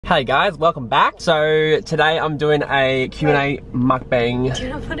Hey guys, welcome back. So today I'm doing a Q&A mukbang. Do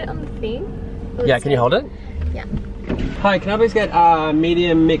you want to put it on the thing? Yeah, can you hold it? Yeah. Hi, can I please get a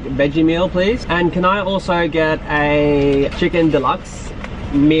medium veggie meal, please? And can I also get a chicken deluxe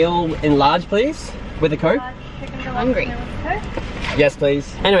meal in large, please? With a Coke? Hungry. Yes,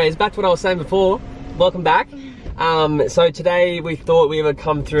 please. Anyways, back to what I was saying before. Welcome back. So today we thought we would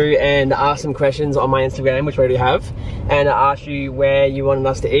come through and ask some questions on my Instagram, which we already have, and I asked you where you wanted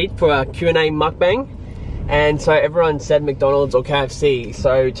us to eat for our Q&A mukbang. And so everyone said McDonald's or KFC,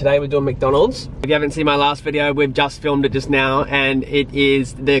 so today we're doing McDonald's. If you haven't seen my last video, we've just filmed it just now, and it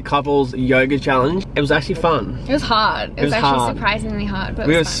is the couple's yoga challenge. It was actually fun. It was hard. It was actually hard. Surprisingly hard, but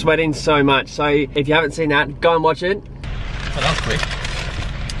we were sweating so much. So if you haven't seen that, go and watch it. Oh, that was quick.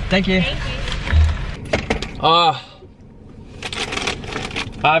 Thank you. Thank you. Oh,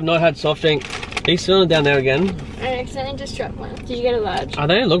 I have not had soft drink. Are you still down there again? I accidentally just dropped one. Did you get a large? Oh,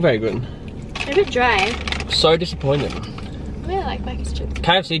 they don't look very good. They're a bit dry. So disappointed. I really like Macca's chips.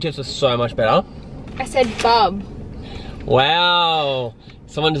 KFC chips are so much better. I said bub. Wow.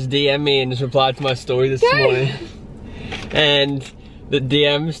 Someone just DM'd me and just replied to my story this morning. And the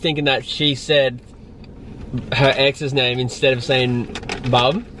DM's thinking that she said her ex's name instead of saying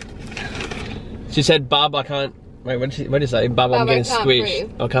bub. She said, "Bub, I can't." Wait, what did you say? "Bub, I'm getting squished.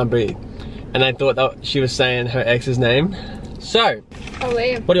 I can't breathe." And I thought that she was saying her ex's name. So, what do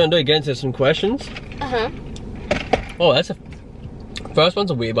you want to do? Get into some questions. Oh, that's a first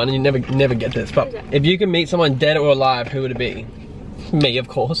one's a weird one, and you never get this. But if you could meet someone dead or alive, who would it be? Me, of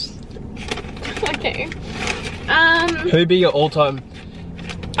course. Okay. Who'd be your all-time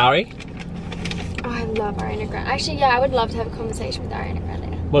Ari? Oh, I love Ariana Grande. Actually, yeah, I would love to have a conversation with Ariana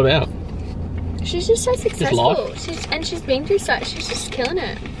Grande. What about? She's just so successful. Just she's been through so. She's just killing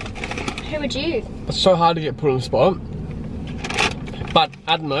it. Who would you? It's so hard to get put on the spot. But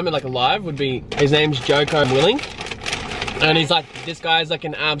at the moment, like alive, would be, his name's Joko Willing. And he's like, this guy's like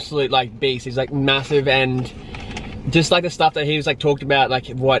an absolute like beast. He's like massive, and just like the stuff that he was like talked about, like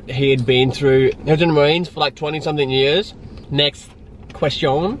what he had been through. He was in the Marines for like 20 something years. Next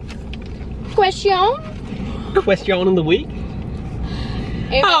question. Question of the week.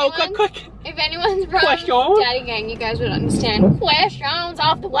 If anyone's from Daddy Gang, you guys would understand. Questions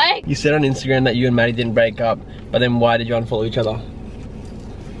off the way. You said on Instagram that you and Maddie didn't break up, but then why did you unfollow each other?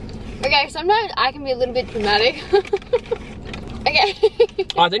 Okay, sometimes I can be a little bit dramatic. Okay.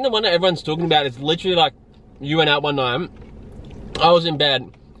 I think the one that everyone's talking about is literally like, you went out one night, I was in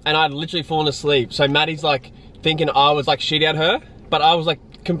bed, and I'd literally fallen asleep. So Maddie's like thinking I was like shitty at her, but I was like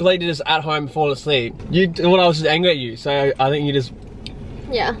completely just at home falling asleep. I was just angry at you, so I think you just...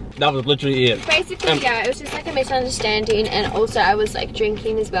 Yeah. That was literally it. Basically, yeah, it was just like a misunderstanding, and also I was like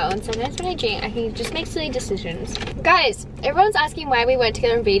drinking as well, and sometimes when I drink, I can just make silly decisions. Guys, everyone's asking why we weren't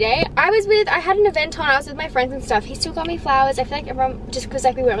together on V-Day. I had an event on, I was with my friends and stuff. He still got me flowers. I feel like everyone, just because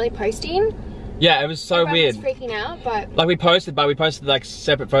like we weren't really posting. Yeah, it was so weird. Was freaking out, but like we posted like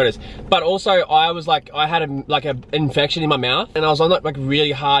separate photos. But also I was like, I had an infection in my mouth, and I was on like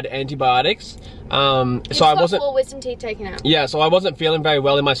really hard antibiotics. So I wasn't 4 wisdom teeth taken out. Yeah, so I wasn't feeling very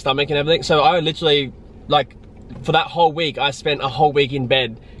well in my stomach and everything. So I literally, like, for that whole week, I spent a whole week in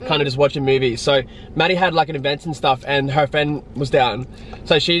bed, kind of just watching movies. So Maddie had like an event and stuff, and her friend was down,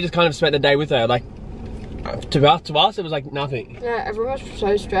 so she just kind of spent the day with her. Like, to us, it was like nothing. Yeah, everyone was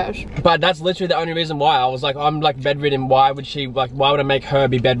so stressed. But that's literally the only reason why. I was like, I'm like bedridden. Why would I make her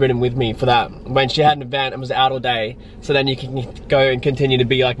be bedridden with me for that? When she had an event and was out all day, so then you can go and continue to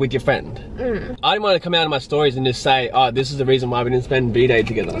be like with your friend. I didn't want to come out of my stories and just say, oh, this is the reason why we didn't spend V-Day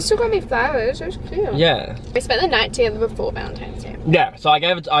together. You still got me flowers, it was cute. Yeah. We spent the night together before Valentine's Day. Yeah, so I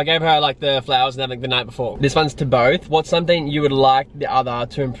gave her like the flowers and everything the night before. This one's to both. What's something you would like the other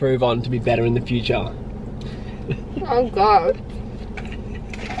to improve on to be better in the future? Oh god.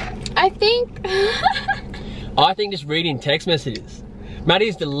 I think just reading text messages.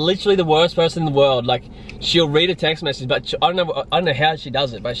 Maddie's literally the worst person in the world. Like, she'll read a text message, but I don't know how she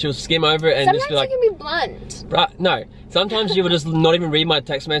does it, but she'll skim over it and sometimes just be like... Sometimes you can be blunt. Right, no. Sometimes she would just not even read my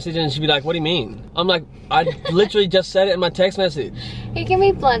text message, and she'd be like, what do you mean? I'm like, I literally just said it in my text message. You can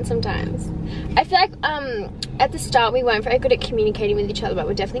be blunt sometimes. I feel like at the start we weren't very good at communicating with each other, but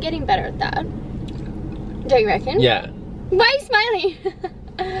we're definitely getting better at that. Don't you reckon? Yeah. Why are you smiling?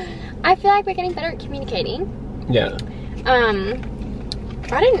 I feel like we're getting better at communicating. Yeah.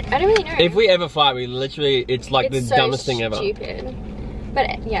 I don't really know. If we ever fight, it's like the dumbest thing ever. Stupid.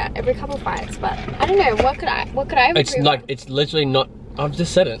 But yeah, every couple fights. But I don't know. What could I improve on? It's literally not. I've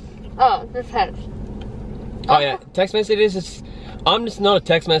just said it. Oh, the text. Oh yeah, text messages. I'm just not a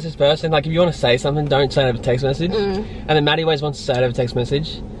text message person. Like, if you want to say something, don't say it over text message. And then Maddie always wants to say it over text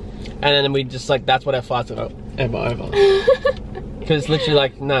message. And then we just, like, that's what our fights are over. Because it's literally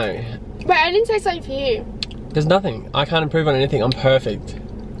like, no. Wait, I didn't say something for you. There's nothing. I can't improve on anything. I'm perfect.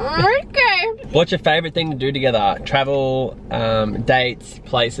 Okay. What's your favourite thing to do together? Travel, dates,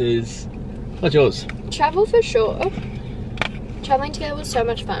 places. What's yours? Travel for sure. Traveling together was so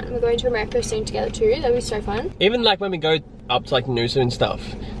much fun. We're going to America soon together too. That'll be so fun. Even like when we go up to like Noosa and stuff,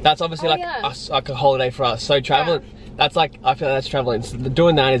 that's obviously like a holiday for us. So traveling, that's like, I feel like that's traveling. So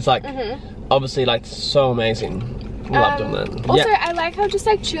doing that is like obviously like so amazing. I love doing that. Also, I like how just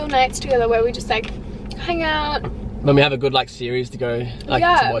like chill nights together where we just like hang out. When we have a good like series to go like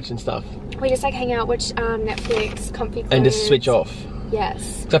to watch and stuff. We just like hang out, watch Netflix, comfy clothes. And just switch off.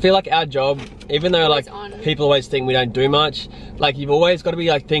 Yes. So I feel like our job, even though like people always think we don't do much, like you've always got to be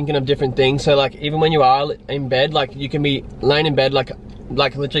like thinking of different things. So like even when you are in bed, like you can be laying in bed like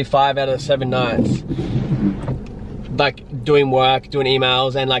literally 5 out of 7 nights, like doing work, doing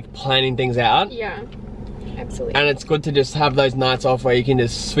emails and like planning things out. Yeah, absolutely. And it's good to just have those nights off where you can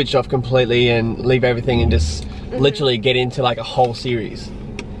just switch off completely and leave everything and just literally get into like a whole series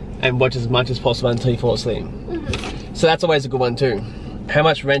and watch as much as possible until you fall asleep. So that's always a good one too. How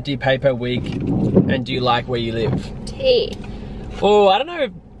much rent do you pay per week, and do you like where you live? Tea. Oh, I don't know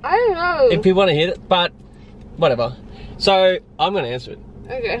if people want to hear it, but whatever. So I'm gonna answer it.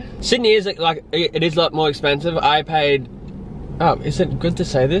 Okay. Sydney is like, it is a lot more expensive. I paid, oh, is it good to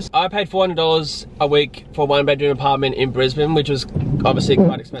say this? I paid $400 a week for a 1-bedroom apartment in Brisbane, which was obviously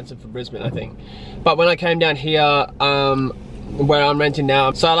quite expensive for Brisbane, I think. But when I came down here, where I'm renting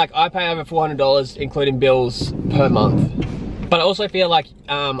now, so like I pay over $400 including bills per month. But I also feel like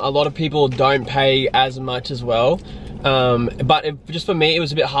a lot of people don't pay as much as well. But just for me, it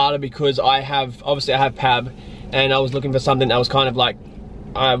was a bit harder because obviously I have PAB, and I was looking for something that was kind of like,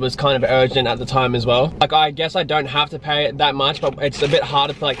 I was kind of urgent at the time as well. Like I guess I don't have to pay it that much, but it's a bit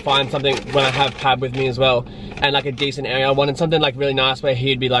harder to like find something when I have PAB with me as well, and like a decent area. I wanted something like really nice where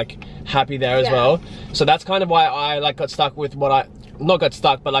he'd be like happy there as well. So that's kind of why I like got stuck with what not got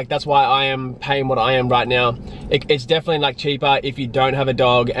stuck, but like that's why I am paying what I am right now. It's definitely like cheaper if you don't have a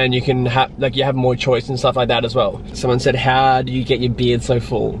dog, and you can have like you have more choice and stuff like that as well. Someone said, how do you get your beard so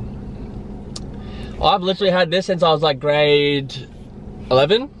full? Well, I've literally had this since I was like grade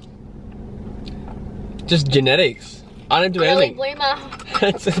 11. Just genetics. I don't do anything.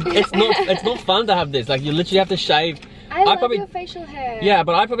 It's not fun to have this. Like you literally have to shave. I love your facial hair. Yeah,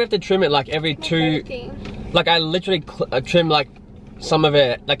 but I probably have to trim it like every like I literally trim like some of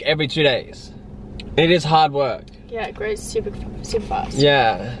it like every 2 days. It is hard work. Yeah, it grows super fast.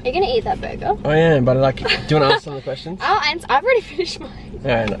 Yeah. Are you gonna eat that burger? I am, but like, do you want to answer some of the questions? I've already finished mine.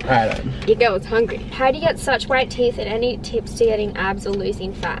 Alright. Your girl's hungry. How do you get such white teeth, and any tips to getting abs or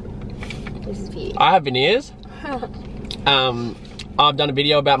losing fat? This is for you. I have veneers. I've done a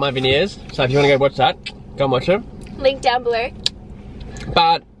video about my veneers, so if you want to go watch that, go and watch it. Link down below.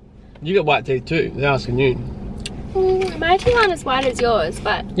 But you got white teeth too. They're asking you. My teeth aren't as white as yours,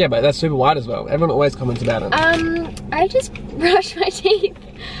 but yeah, but that's super white as well. Everyone always comments about it. I just brush my teeth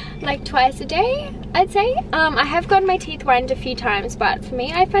like twice a day, I'd say. I have gotten my teeth whitened a few times, but for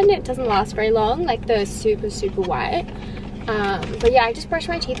me, I find it doesn't last very long. Like they're super white. But yeah, I just brush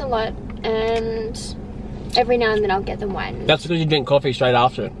my teeth a lot, and every now and then I'll get them whitened. That's because you drink coffee straight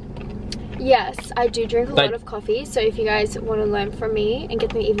after it. Yes, I do drink a lot of coffee, so if you guys want to learn from me and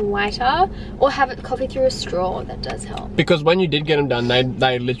get them even whiter, or have it coffee through a straw, that does help. Because when you did get them done,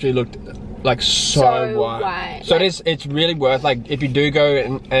 they literally looked like so white. So like, it's really worth, like, if you do go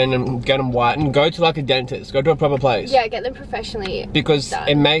and get them white, and go to like a dentist, go to a proper place. Yeah, get them professionally because done.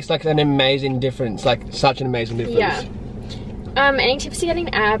 It makes like an amazing difference, like such an amazing difference. Yeah. Any tips to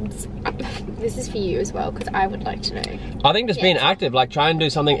getting abs? This is for you as well, because I would like to know. I think just being active, like try and do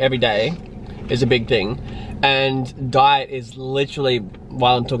something every day is a big thing, and diet is literally,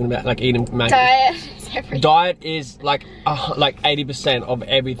 while I'm talking about like eating, diet is everything. Diet is like 80% of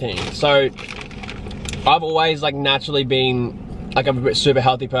everything. So I've always like naturally been like a super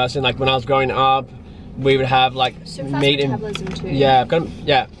healthy person. Like when I was growing up, we would have like meat and too. Yeah,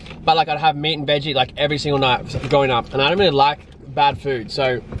 but like I'd have meat and veggie like every single night growing up, and I don't really like bad food.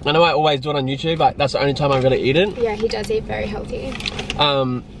 So I know I always do it on YouTube, but that's the only time I really eat it. Yeah, he does eat very healthy.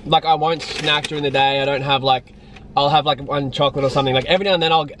 Like I won't snack during the day. I don't have like, I'll have like one chocolate or something. Like every now and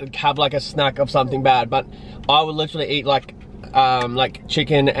then I'll have like a snack of something bad, but I would literally eat like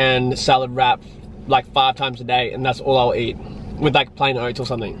chicken and salad wrap like 5 times a day, and that's all I'll eat with like plain oats or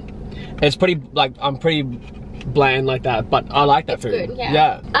something. It's pretty, like, I'm pretty bland like that, but I like that food. Good,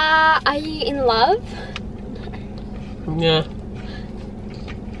 yeah. Are you in love? Yeah.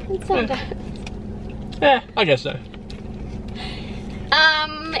 Sometimes. Yeah, I guess so.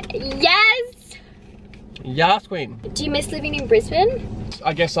 Yes! Yes, queen. Do you miss living in Brisbane?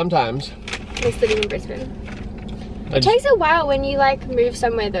 I guess sometimes. Miss living in Brisbane. It takes a while when you like move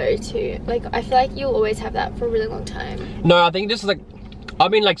somewhere though too. Like I feel like you'll always have that for a really long time. No, I think just like,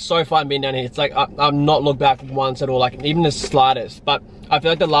 I've been like so fun being down here. It's like, I've not looked back once at all, like even the slightest. But I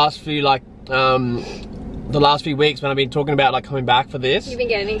feel like the last few like, the last few weeks when I've been talking about like coming back for this, you've been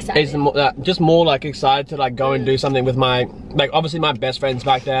getting excited. It's just more like excited to like go and do something with my, like obviously my best friends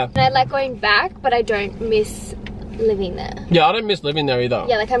back there. And I like going back, but I don't miss living there. Yeah, I don't miss living there either.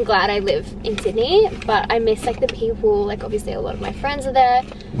 Yeah, like I'm glad I live in Sydney, but I miss like the people, like obviously a lot of my friends are there.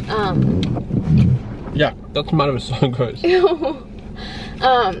 Yeah, that tomato is so gross.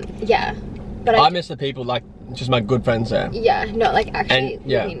 Yeah. But I miss the people, like just my good friends there. Yeah, not like actually and,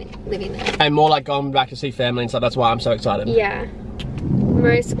 living there. And more like going back to see family and stuff. That's why I'm so excited. Yeah.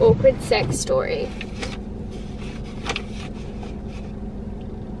 Most awkward sex story.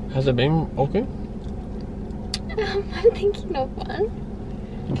 Has it been awkward? I'm thinking of one.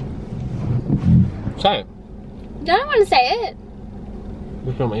 Say it. I don't want to say it.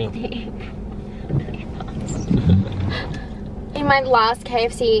 Which one am I In my last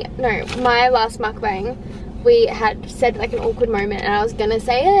my last mukbang, we had said like an awkward moment and I was gonna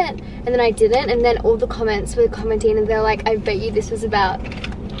say it and then I didn't, and then all the comments were commenting and they're like, I bet you this was about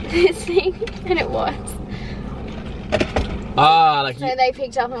this thing, and it was. Like so they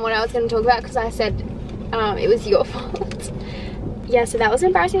picked up on what I was going to talk about because I said it was your fault. Yeah, so that was an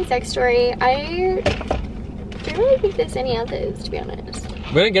embarrassing sex story. I don't really think there's any others, to be honest.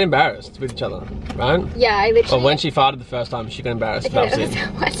 We didn't get embarrassed with each other, right? Yeah, I literally... Well, when she farted the first time, she got embarrassed. Okay, that was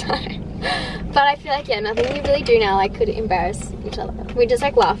one time. But I feel like, yeah, nothing we really do now, like, could embarrass each other. We just,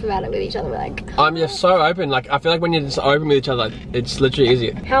 like, laugh about it with each other. We're like... I'm just so open. Like, I feel like when you're just open with each other, it's literally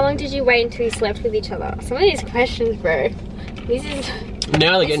easier. How long did you wait until you slept with each other? Some of these questions, bro. This is...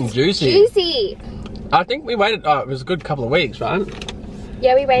 Now they're getting juicy. Juicy! I think we waited, it was a good couple of weeks, right?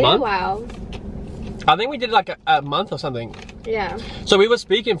 Yeah, we waited a while. I think we did like a month or something. Yeah. So we were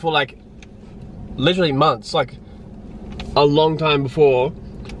speaking for like literally months, like a long time before,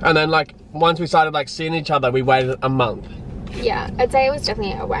 and then like once we started like seeing each other, we waited a month. Yeah, I'd say it was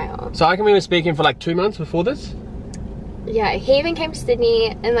definitely a while. So I reckon we were speaking for like 2 months before this. Yeah, he even came to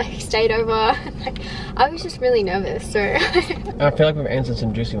Sydney and like stayed over. Like, I was just really nervous, so. I feel like we've answered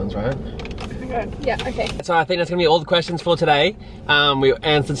some juicy ones, right? Yeah, okay. So I think that's gonna be all the questions for today. We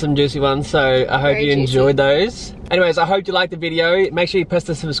answered some juicy ones, so I hope you enjoyed those. Anyways, I hope you liked the video. Make sure you press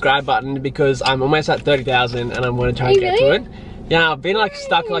the subscribe button because I'm almost at 30,000 and I'm gonna try and get to it. Yeah, I've been like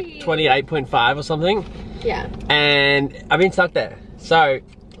stuck at like 28.5 or something. Yeah. And I've been stuck there. So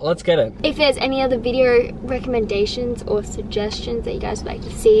let's get it. If there's any other video recommendations or suggestions that you guys would like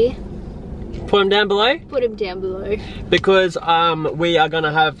to see, put them down below. Put them down below. Because we are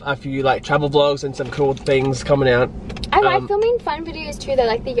gonna have a few like travel vlogs and some cool things coming out. I like filming fun videos too though,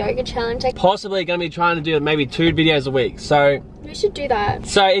 like the yoga challenge. Like, possibly gonna be trying to do maybe 2 videos a week. So we should do that.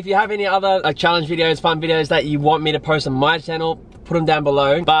 So if you have any other like challenge videos, fun videos that you want me to post on my channel, put them down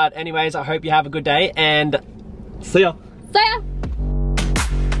below. But anyways, I hope you have a good day and see ya. See ya.